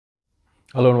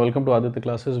Hello and welcome to Aditya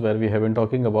classes, where we have been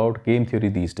talking about game theory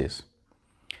these days.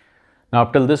 Now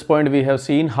up till this point we have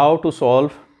seen how to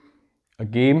solve a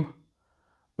game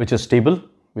which is stable,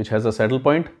 which has a saddle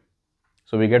point.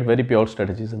 So we get very pure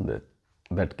strategies in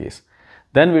that case.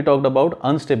 Then we talked about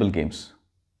unstable games.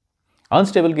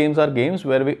 Unstable games are games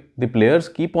where the players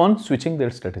keep on switching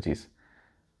their strategies.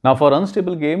 Now for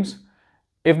unstable games,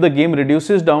 if the game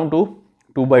reduces down to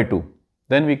 2 by 2,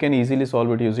 then we can easily solve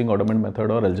it using Aditya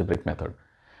method or algebraic method.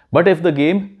 But if the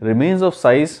game remains of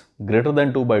size greater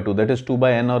than 2 by 2, that is 2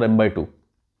 by n or m by 2,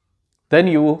 then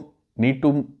you need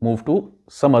to move to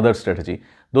some other strategy.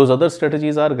 Those other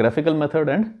strategies are graphical method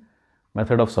and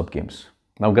method of subgames.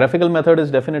 Now graphical method is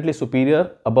definitely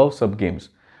superior above subgames,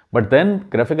 but then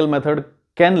graphical method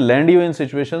can land you in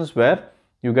situations where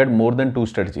you get more than 2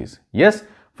 strategies. Yes,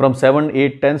 from 7,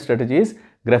 8, 10 strategies,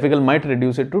 graphical might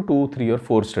reduce it to 2, 3 or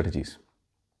 4 strategies.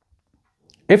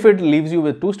 If it leaves you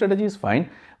with 2 strategies, fine.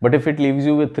 But if it leaves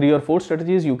you with 3 or 4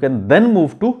 strategies, you can then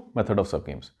move to method of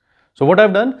subgames. So what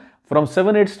I've done, from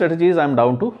 7, 8 strategies, I'm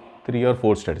down to 3 or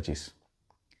 4 strategies,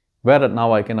 where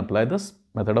now I can apply this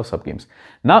method of subgames.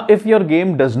 Now, if your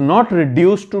game does not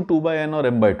reduce to 2 by n or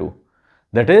m by 2,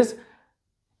 that is,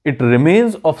 it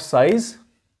remains of size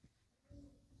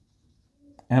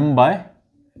m by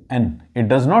n. It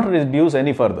does not reduce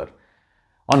any further.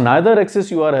 On neither axis,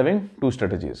 you are having 2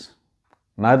 strategies.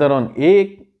 Neither on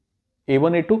A1,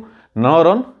 A2, nor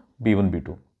on B1,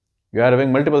 B2. You are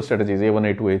having multiple strategies,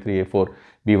 A1, A2, A3, A4,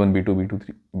 B1, B2,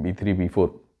 B2, B3,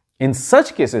 B4. In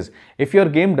such cases, if your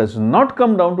game does not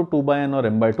come down to 2 by n or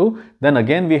m by 2, then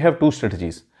again we have 2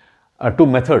 strategies, 2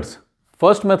 methods.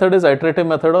 First method is iterative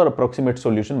method or approximate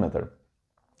solution method.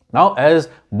 Now, as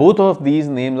both of these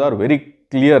names are very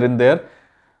clear in their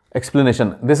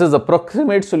explanation, this is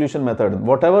approximate solution method.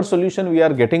 Whatever solution we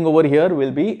are getting over here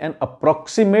will be an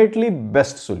approximately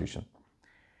best solution.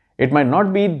 It might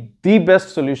not be the best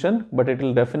solution, but it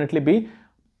will definitely be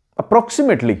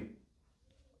approximately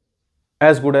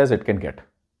as good as it can get.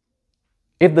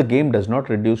 If the game does not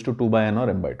reduce to 2 by n or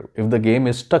m by 2, if the game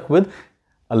is stuck with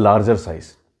a larger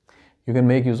size, you can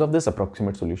make use of this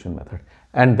approximate solution method.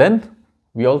 And then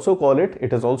we also call it,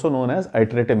 it is also known as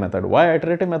iterative method. Why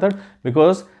iterative method?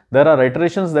 Because there are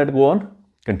iterations that go on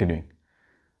continuing.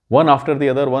 One after the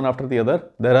other, one after the other,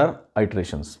 there are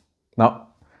iterations. Now,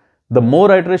 the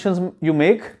more iterations you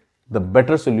make, the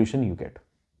better solution you get.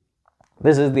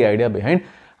 This is the idea behind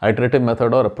iterative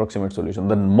method or approximate solution.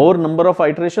 The more number of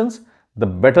iterations, the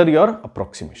better your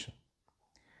approximation.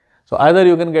 So either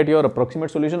you can get your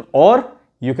approximate solution or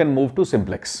you can move to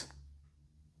simplex.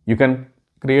 You can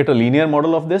create a linear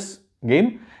model of this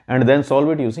game and then solve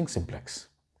it using simplex.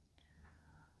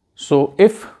 So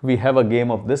if we have a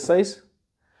game of this size,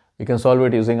 we can solve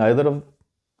it using either of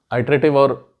iterative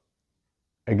or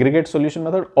aggregate solution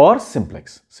method or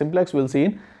simplex. Simplex we'll see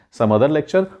in some other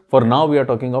lecture. For now, we are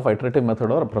talking of iterative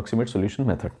method or approximate solution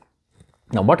method.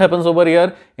 Now, what happens over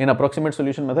here in approximate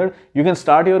solution method? You can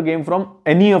start your game from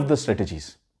any of the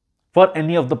strategies for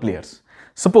any of the players.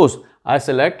 Suppose I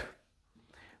start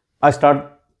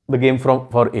the game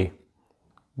for A.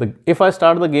 If I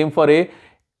start the game for A,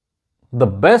 the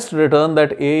best return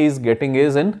that A is getting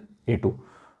is in A2.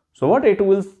 So what A2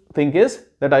 will think is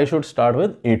that I should start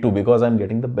with A2 because I am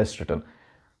getting the best return.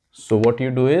 So what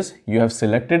you do is, you have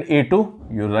selected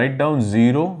A2, you write down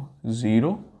 0,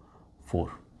 0,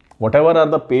 4. Whatever are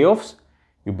the payoffs,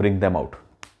 you bring them out.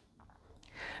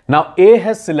 Now A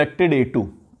has selected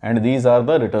A2 and these are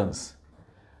the returns.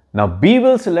 Now B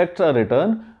will select a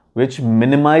return which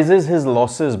minimizes his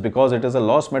losses because it is a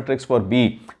loss matrix for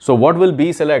B. So what will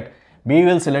B select? B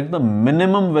will select the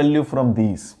minimum value from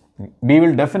these. B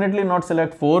will definitely not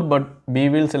select 4, but B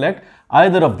will select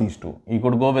either of these two. He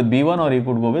could go with B1 or he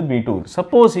could go with B2.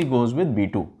 Suppose he goes with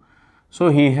B2. So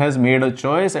he has made a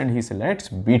choice and he selects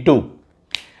B2.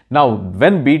 Now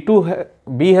when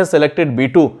B has selected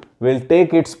B2, we'll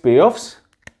take its payoffs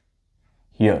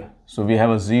here. So we have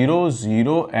a 0,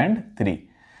 0 and 3.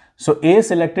 So A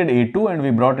selected A2 and we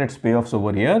brought its payoffs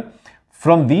over here.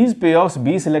 From these payoffs,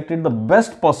 B selected the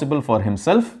best possible for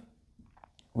himself,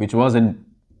 which was in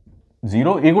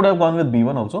 0. He could have gone with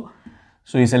B1 also.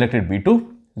 So he selected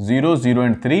B2, 0, 0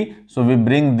 and 3. So we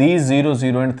bring these 0,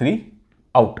 0 and 3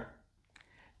 out.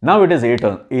 Now it is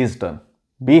A's turn.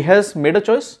 B has made a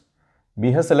choice.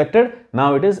 B has selected.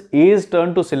 Now it is A's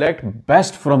turn to select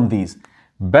best from these.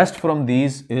 Best from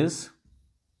these is,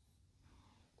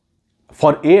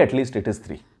 for A at least it is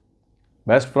 3.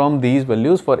 Best from these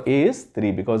values for A is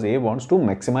 3 because A wants to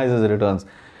maximize his returns.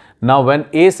 Now when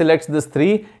A selects this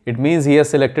 3, it means he has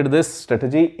selected this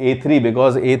strategy A3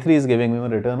 because A3 is giving him a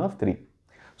return of 3.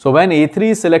 So when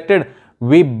A3 is selected,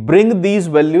 we bring these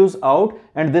values out,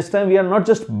 and this time we are not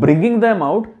just bringing them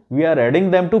out, we are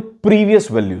adding them to previous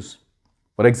values.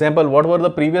 For example, what were the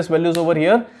previous values over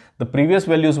here? The previous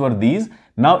values were these.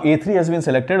 Now A3 has been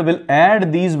selected. We'll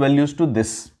add these values to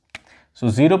this. So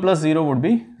 0 plus 0 would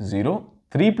be 0,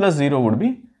 3 plus 0 would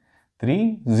be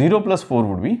 3, 0 plus 4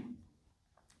 would be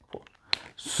 4.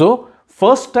 So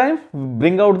first time we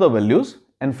bring out the values,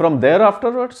 and from there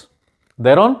afterwards,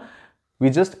 thereon, we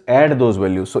just add those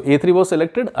values. So A3 was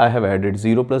selected, I have added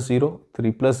 0 plus 0,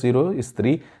 3 plus 0 is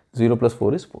 3, 0 plus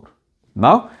 4 is 4.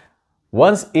 Now,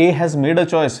 once A has made a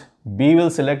choice, B will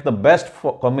select the best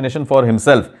combination for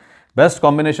himself. Best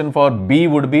combination for B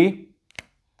would be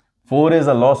 4 is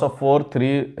a loss of 4,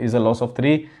 3 is a loss of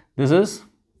 3. This is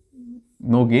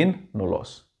no gain, no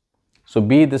loss. So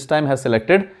B this time has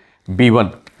selected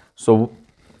B1. So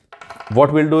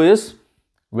what we'll do is,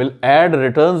 we'll add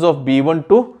returns of B1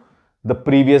 to the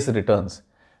previous returns.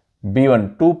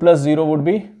 B1, 2 plus 0 would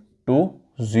be 2,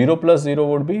 0 plus 0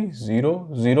 would be 0,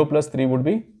 0 plus 3 would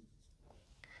be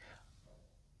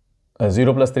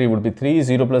 0 plus 3 would be 3,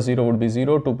 0 plus 0 would be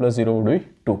 0, 2 plus 0 would be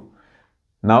 2.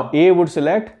 Now A would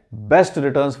select best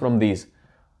returns from these.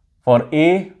 For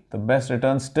A, the best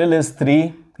return still is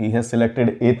 3. He has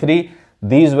selected A3.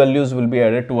 These values will be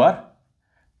added to our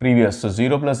previous. So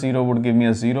 0 plus 0 would give me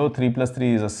a 0, 3 plus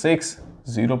 3 is a 6,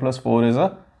 0 plus 4 is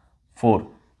a 4.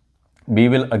 B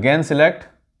will again select,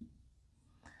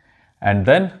 and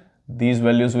then these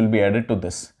values will be added to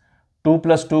this. 2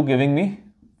 plus 2 giving me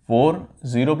 4,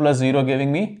 0 plus 0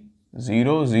 giving me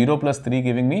 0, 0 plus 3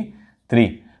 giving me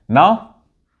 3. Now,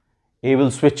 A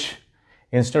will switch.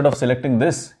 Instead of selecting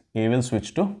this, A will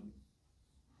switch to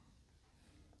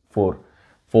 4.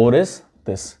 4 is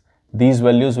this. These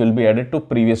values will be added to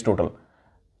previous total.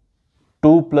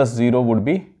 2 plus 0 would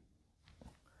be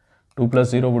 2 plus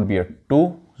 0 would be a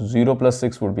 2, 0 plus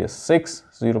 6 would be a 6,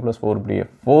 0 plus 4 would be a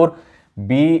 4.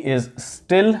 B is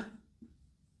still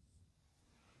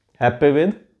happy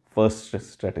with first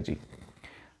strategy.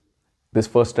 This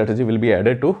first strategy will be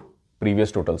added to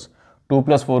previous totals. 2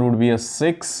 plus 4 would be a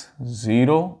 6,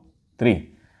 0,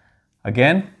 3.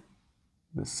 Again,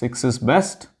 the 6 is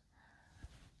best.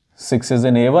 6 is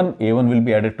in A1. A1 will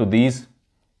be added to these,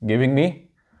 giving me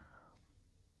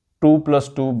 2 plus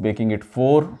 2, making it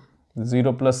 4,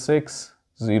 0 plus 6,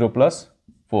 0 plus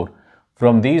 4.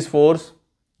 From these 4s,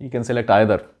 you can select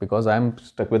either, because I am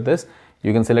stuck with this.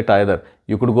 You can select either.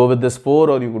 You could go with this 4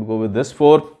 or you could go with this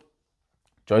 4.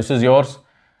 Choice is yours.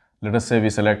 Let us say we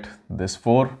select this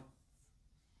 4.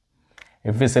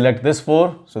 If we select this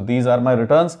 4, so these are my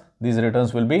returns. These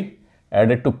returns will be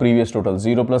added to previous total.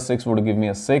 0 plus 6 would give me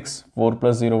a 6. 4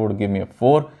 plus 0 would give me a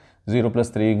 4. 0 plus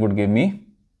 3 would give me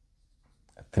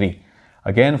a 3.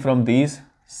 Again, from these,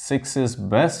 6 is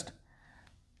best.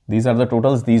 These are the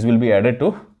totals. These will be added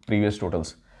to previous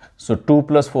totals. So 2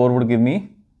 plus 4 would give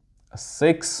me a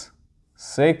 6,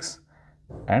 6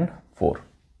 and 4.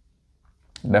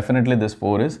 Definitely this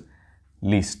 4 is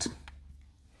least.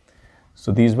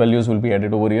 So these values will be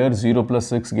added over here. 0 plus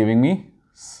 6 giving me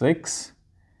 6,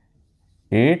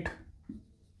 8,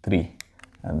 3.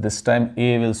 And this time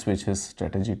A will switch his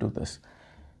strategy to this.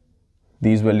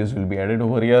 These values will be added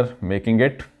over here, making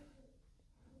it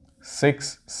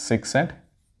 6, 6 and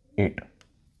 8.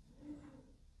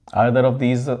 Either of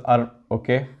these are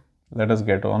okay. Let us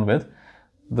get on with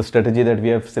the strategy that we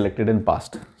have selected in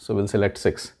past. So we'll select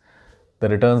 6. The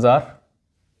returns are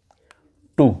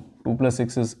 2. 2 plus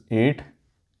 6 is 8,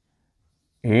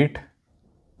 8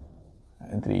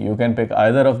 and 3. You can pick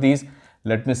either of these.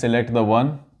 Let me select the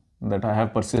one that I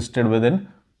have persisted with in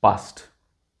past.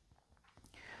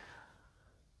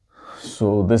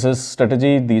 So this is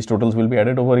strategy. These totals will be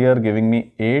added over here, giving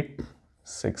me 8,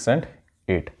 6 and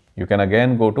 8. You can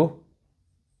again go to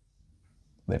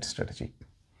that strategy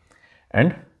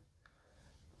and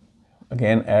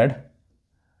again add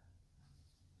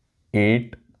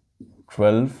 8,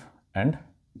 12 and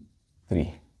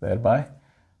 3, thereby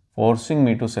forcing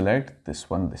me to select this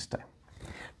one this time.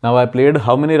 Now I played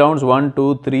how many rounds? 1,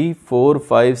 2, 3, 4,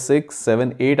 5, 6,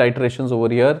 7, 8 iterations over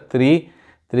here, 3,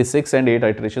 6 and 8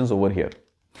 iterations over here.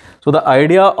 So the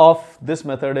idea of this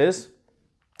method is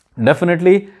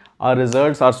definitely our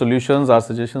results, our solutions, our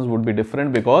suggestions would be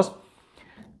different because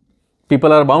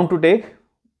people are bound to take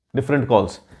different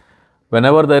calls.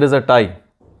 Whenever there is a tie,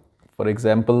 for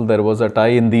example, there was a tie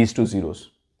in these two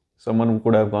zeros. Someone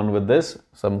could have gone with this,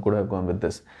 some could have gone with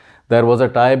this. There was a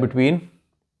tie between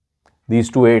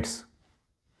these two 8s.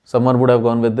 Someone would have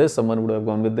gone with this, someone would have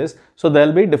gone with this. So there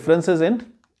will be differences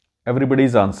in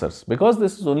everybody's answers because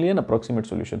this is only an approximate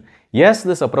solution. Yes,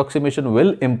 this approximation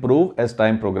will improve as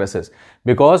time progresses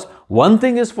because one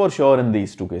thing is for sure in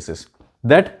these two cases,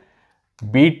 that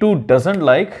B2 doesn't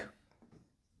like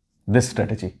this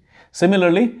strategy.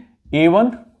 Similarly,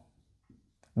 A1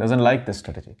 doesn't like this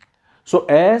strategy. So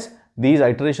as these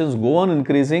iterations go on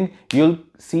increasing, you'll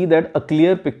see that a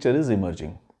clear picture is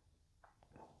emerging.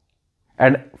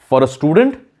 And for a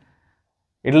student,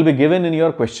 it will be given in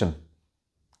your question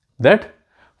that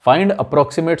find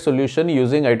approximate solution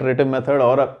using iterative method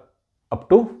or up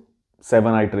to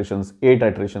 7 iterations, 8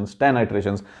 iterations, 10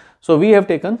 iterations. So we have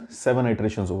taken 7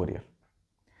 iterations over here.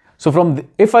 So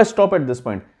if I stop at this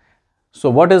point, so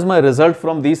what is my result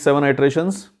from these 7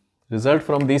 iterations? Result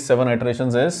from these 7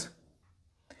 iterations is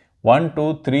 1,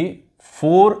 2, 3,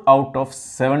 4 out of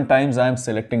 7 times I am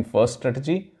selecting first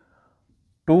strategy.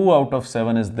 2 out of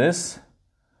 7 is this.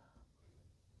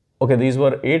 Okay, these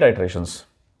were 8 iterations.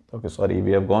 Okay, sorry,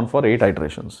 we have gone for 8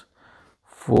 iterations.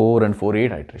 4 and 4,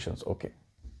 8 iterations. Okay.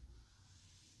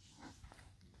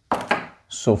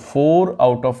 So 4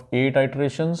 out of 8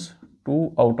 iterations,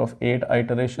 2 out of 8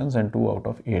 iterations and 2 out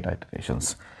of 8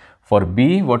 iterations. For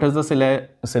B, what is the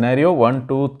scenario? 1,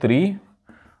 2, 3,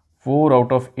 4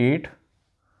 out of 8,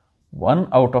 1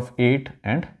 out of 8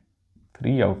 and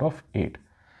 3 out of 8.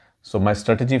 So my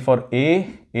strategy for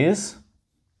A is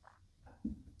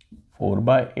 4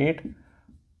 by 8,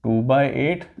 2 by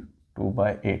 8, 2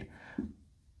 by 8.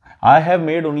 I have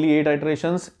made only 8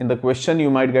 iterations. In the question, you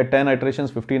might get 10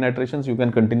 iterations, 15 iterations. You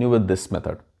can continue with this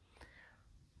method.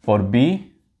 For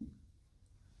B,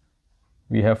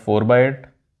 we have 4 by 8,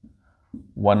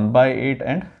 1 by 8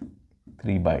 and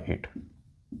 3 by 8.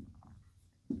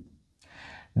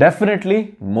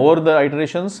 Definitely, more the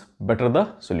iterations, better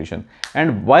the solution.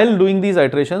 And while doing these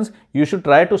iterations, you should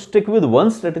try to stick with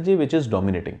one strategy which is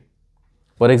dominating.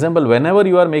 For example, whenever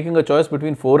you are making a choice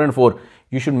between 4 and 4,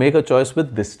 you should make a choice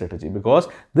with this strategy because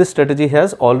this strategy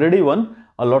has already won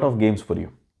a lot of games for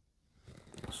you.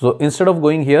 So instead of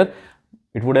going here,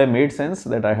 it would have made sense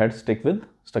that I had stuck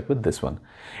with this one.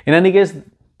 In any case,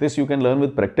 this you can learn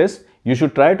with practice. You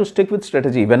should try to stick with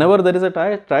strategy. Whenever there is a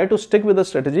tie, try to stick with a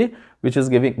strategy which is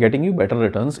getting you better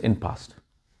returns in past.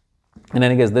 In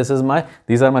any case, these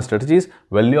are my strategies.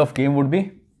 Value of game would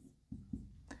be,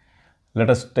 let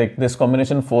us take this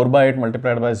combination 4 by 8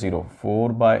 multiplied by 0. 4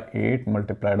 by 8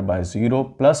 multiplied by 0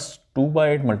 plus 2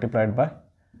 by 8 multiplied by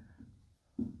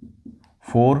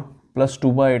 4 plus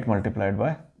 2 by 8 multiplied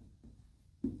by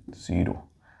 0.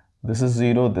 This is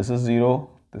 0, this is 0.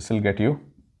 This will get you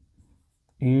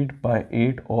 8 by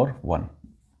 8 or 1.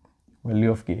 Value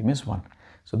of game is 1.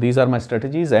 So these are my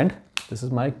strategies and this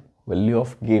is my value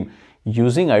of game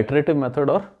using iterative method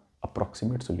or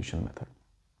approximate solution method.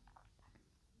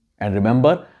 And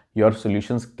remember, your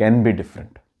solutions can be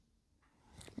different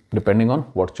depending on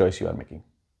what choice you are making.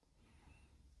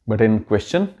 But in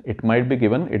question, it might be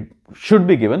given, it should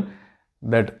be given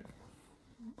that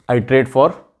iterate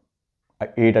for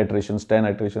 8 iterations, 10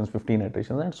 iterations, 15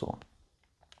 iterations and so on.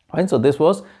 Fine, so this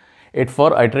was it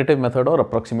for iterative method or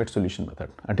approximate solution method.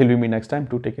 Until we meet next time,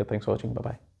 do take care. Thanks for watching.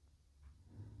 Bye-bye.